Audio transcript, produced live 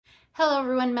Hello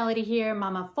everyone, Melody here,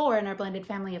 Mama 4 in our blended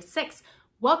family of 6.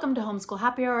 Welcome to Homeschool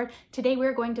Happy Hour. Today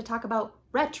we're going to talk about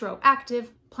retroactive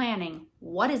planning.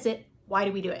 What is it? Why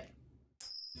do we do it?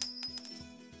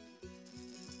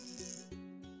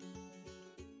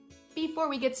 Before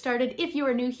we get started, if you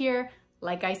are new here,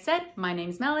 like I said, my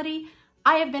name's Melody.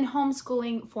 I have been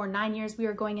homeschooling for 9 years. We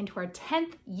are going into our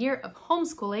 10th year of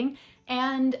homeschooling,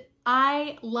 and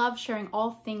I love sharing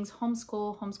all things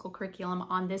homeschool curriculum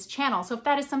on this channel. So if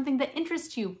that is something that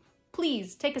interests you,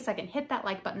 please take a second, hit that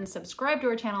like button, subscribe to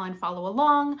our channel and follow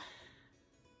along,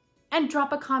 and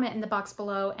drop a comment in the box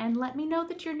below and let me know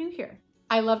that you're new here.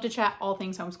 I love to chat all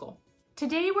things homeschool.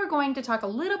 Today we're going to talk a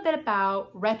little bit about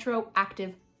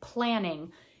retroactive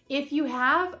planning. If you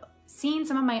have seen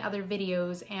some of my other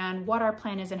videos and what our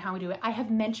plan is and how we do it, I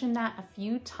have mentioned that a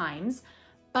few times,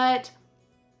 but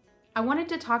I wanted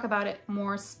to talk about it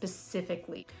more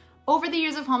specifically. Over the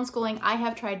years of homeschooling, I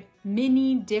have tried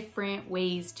many different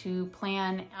ways to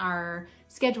plan our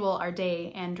schedule, our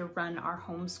day, and to run our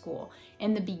homeschool.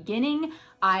 In the beginning,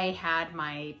 I had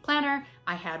my planner.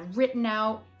 I had written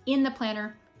out in the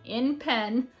planner, in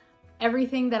pen,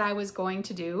 everything that I was going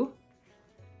to do.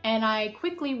 And I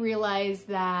quickly realized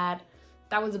that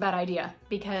that was a bad idea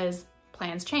because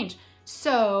plans change.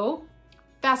 So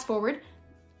fast forward,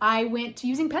 I went to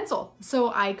using pencil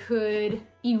so I could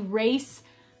erase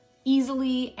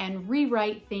easily and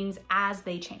rewrite things as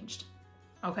they changed.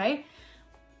 Okay,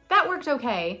 that worked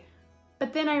okay,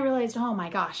 but then I realized, oh my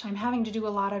gosh, I'm having to do a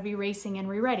lot of erasing and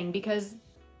rewriting because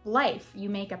life, you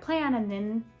make a plan and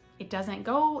then it doesn't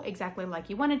go exactly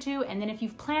like you wanted to, and then if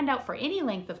you've planned out for any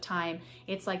length of time,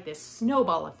 it's like this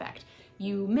snowball effect.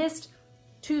 You missed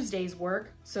Tuesday's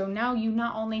work, so now you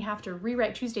not only have to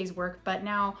rewrite Tuesday's work, but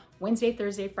now Wednesday,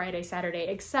 Thursday, Friday, Saturday,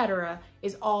 etc.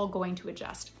 is all going to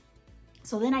adjust.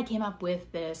 So then I came up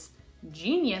with this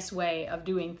genius way of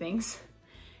doing things,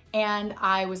 and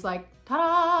I was like,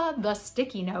 ta-da, the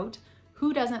sticky note.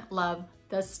 Who doesn't love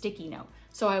the sticky note?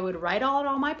 So I would write out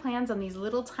all my plans on these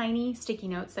little tiny sticky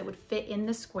notes that would fit in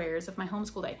the squares of my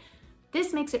homeschool day.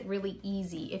 This makes it really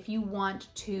easy if you want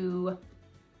to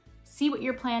see what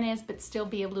your plan is, but still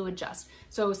be able to adjust.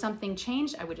 So if something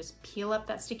changed, I would just peel up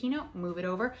that sticky note, move it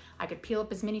over. I could peel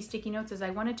up as many sticky notes as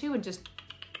I wanted to and just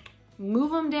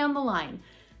move them down the line.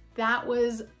 That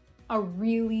was a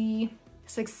really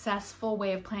successful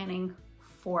way of planning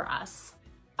for us.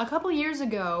 A couple years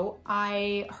ago,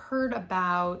 I heard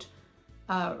about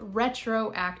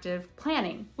retroactive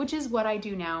planning, which is what I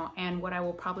do now and what I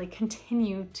will probably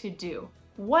continue to do.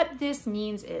 What this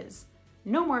means is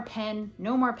no more pen,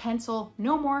 no more pencil,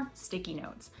 no more sticky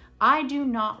notes. I do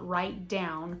not write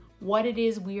down what it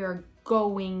is we are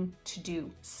going to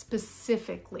do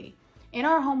specifically. In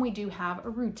our home, we do have a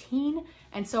routine,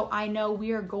 and so I know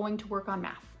we are going to work on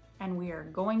math and we are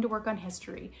going to work on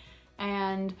history.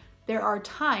 And there are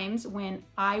times when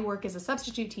I work as a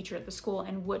substitute teacher at the school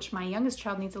in which my youngest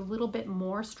child needs a little bit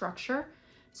more structure.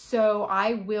 So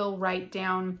I will write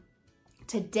down,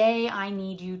 today I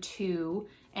need you to,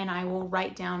 and I will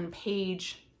write down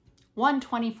page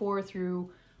 124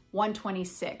 through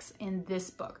 126 in this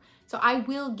book. So I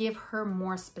will give her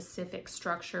more specific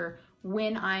structure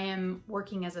when I am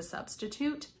working as a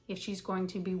substitute, if she's going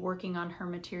to be working on her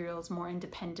materials more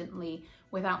independently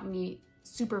without me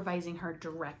supervising her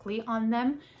directly on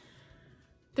them.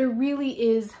 There really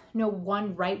is no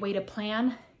one right way to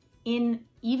plan in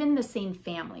even the same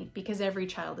family because every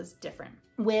child is different.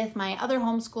 With my other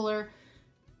homeschooler,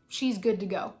 she's good to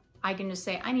go. I can just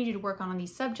say, I need you to work on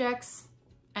these subjects,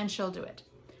 and she'll do it.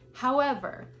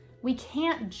 However, we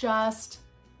can't just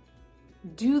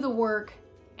do the work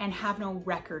and have no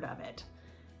record of it.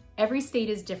 Every state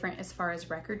is different as far as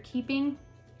record keeping.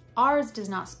 Ours does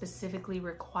not specifically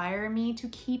require me to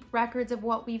keep records of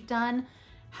what we've done.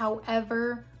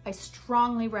 However, I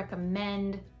strongly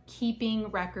recommend keeping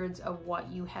records of what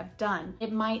you have done.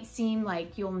 It might seem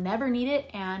like you'll never need it,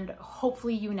 and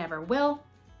hopefully you never will,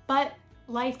 but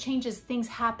life changes, things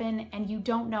happen, and you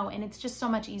don't know, and it's just so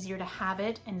much easier to have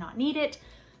it and not need it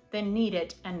than need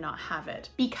it and not have it.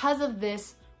 Because of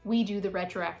this, we do the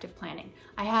retroactive planning.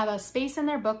 I have a space in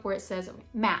their book where it says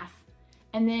math,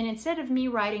 and then instead of me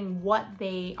writing what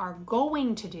they are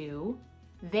going to do,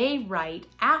 they write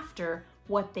after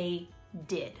what they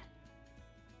did.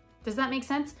 Does that make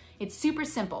sense? It's super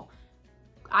simple.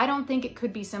 I don't think it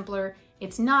could be simpler.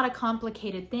 It's not a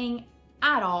complicated thing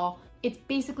at all. It's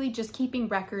basically just keeping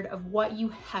record of what you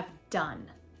have done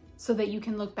so that you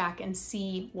can look back and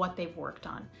see what they've worked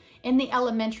on. In the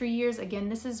elementary years, again,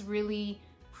 this is really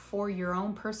for your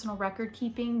own personal record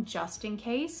keeping, just in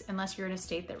case, unless you're in a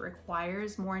state that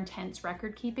requires more intense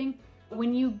record keeping.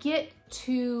 When you get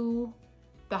to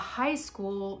the high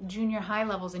school, junior high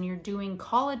levels, and you're doing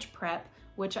college prep,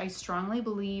 which I strongly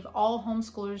believe all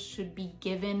homeschoolers should be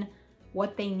given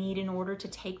what they need in order to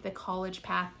take the college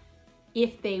path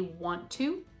if they want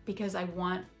to, because I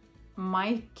want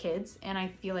my kids, and I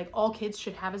feel like all kids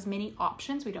should have as many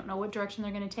options. We don't know what direction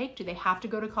they're going to take. Do they have to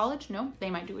go to college? No, they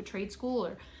might do a trade school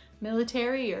or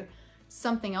military or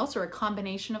something else, or a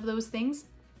combination of those things.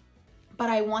 But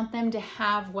I want them to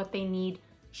have what they need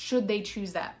should they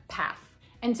choose that path.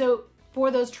 And so for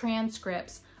those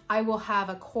transcripts, I will have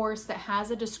a course that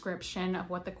has a description of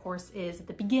what the course is at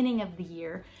the beginning of the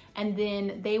year, and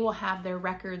then they will have their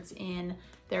records in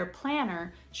their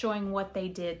planner showing what they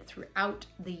did throughout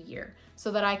the year,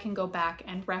 so that I can go back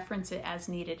and reference it as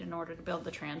needed in order to build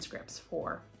the transcripts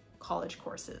for college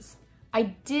courses. I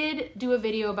did do a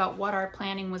video about what our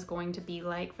planning was going to be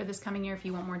like for this coming year if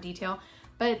you want more detail,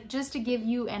 but just to give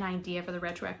you an idea for the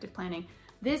retroactive planning,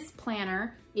 this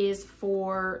planner is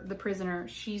for the prisoner.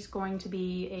 She's going to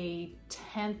be a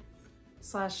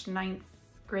 10th/9th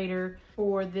grader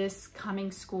for this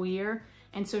coming school year.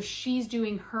 And so she's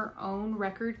doing her own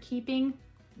record keeping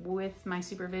with my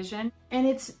supervision. And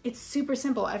it's super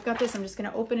simple. I've got this, I'm just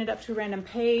gonna open it up to a random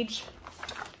page.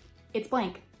 It's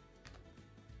blank.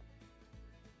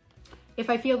 If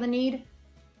I feel the need,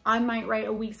 I might write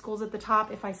a week's goals at the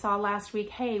top. If I saw last week,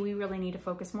 hey, we really need to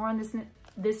focus more on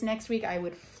this next week, I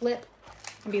would flip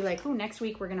and be like, oh, next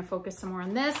week we're gonna focus some more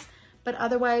on this. But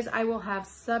otherwise I will have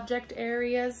subject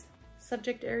areas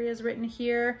written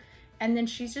here, and then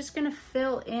she's just gonna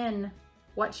fill in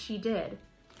what she did.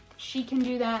 She can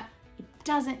do that. It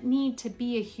doesn't need to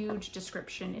be a huge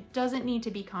description. It doesn't need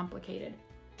to be complicated.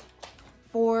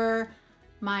 For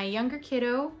my younger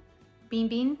kiddo, Bean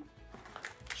Bean,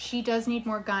 she does need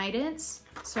more guidance.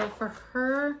 So for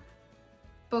her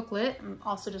booklet, I'm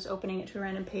also just opening it to a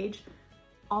random page,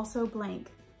 also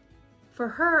blank. For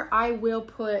her, I will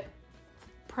put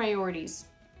priorities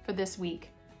for this week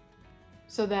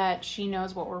so that she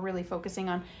knows what we're really focusing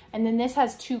on. And then this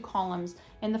has 2 columns.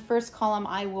 In the first column,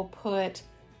 I will put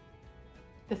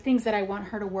the things that I want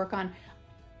her to work on,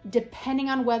 depending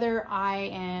on whether I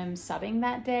am subbing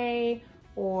that day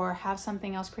or have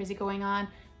something else crazy going on,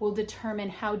 will determine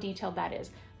how detailed that is.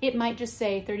 It might just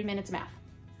say 30 minutes math,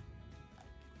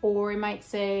 or it might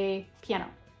say piano.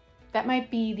 That might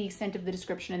be the extent of the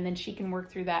description, and then she can work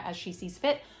through that as she sees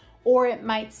fit. Or it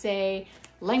might say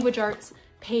language arts,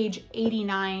 page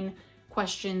 89,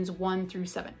 questions 1 through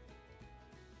 7.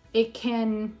 It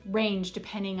can range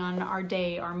depending on our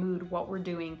day, our mood, what we're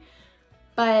doing.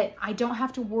 But I don't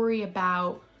have to worry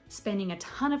about spending a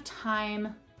ton of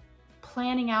time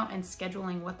planning out and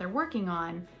scheduling what they're working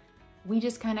on. We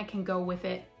just kind of can go with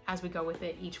it as we go with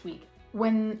it each week.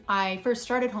 When I first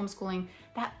started homeschooling,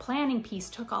 that planning piece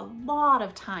took a lot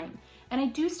of time. And I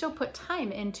do still put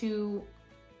time into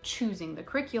choosing the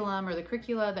curriculum or the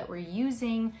curricula that we're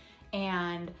using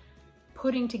and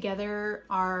putting together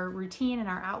our routine and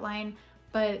our outline.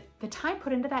 But the time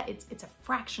put into that, it's a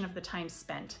fraction of the time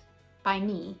spent by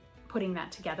me putting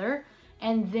that together.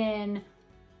 And then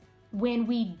when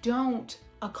we don't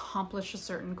accomplish a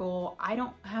certain goal, I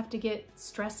don't have to get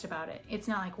stressed about it. It's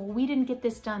not like, well, we didn't get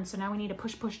this done, so now we need to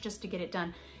push just to get it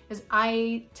done. Because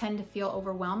I tend to feel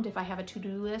overwhelmed if I have a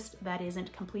to-do list that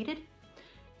isn't completed.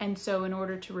 And so in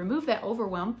order to remove that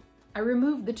overwhelm, I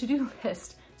remove the to-do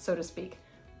list, so to speak.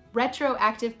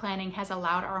 Retroactive planning has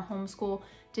allowed our homeschool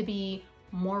to be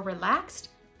more relaxed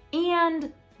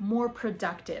and more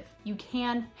productive. You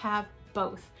can have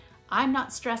both. I'm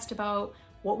not stressed about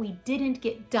what we didn't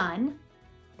get done.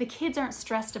 The kids aren't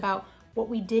stressed about what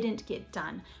we didn't get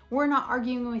done. We're not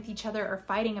arguing with each other or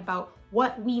fighting about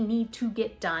what we need to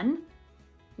get done.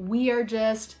 We are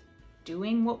just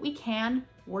doing what we can,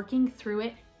 working through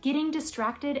it, getting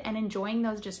distracted and enjoying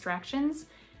those distractions,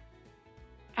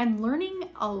 and learning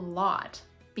a lot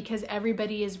because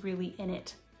everybody is really in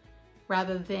it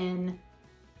rather than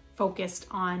focused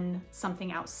on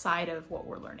something outside of what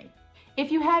we're learning.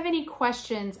 If you have any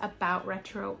questions about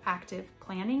retroactive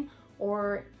planning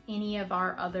or any of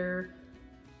our other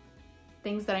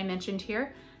things that I mentioned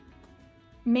here,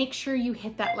 make sure you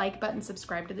hit that like button,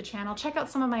 subscribe to the channel, check out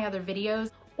some of my other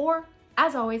videos, or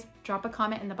as always, drop a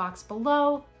comment in the box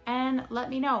below and let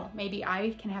me know. Maybe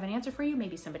I can have an answer for you,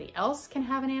 maybe somebody else can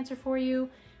have an answer for you.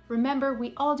 Remember,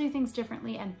 we all do things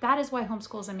differently, and that is why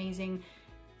homeschool is amazing.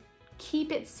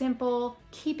 Keep it simple,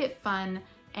 keep it fun,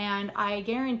 and I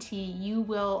guarantee you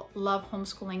will love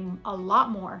homeschooling a lot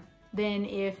more than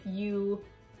if you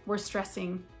were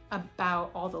stressing about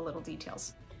all the little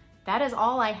details. That is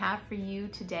all I have for you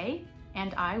today,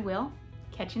 and I will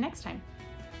catch you next time.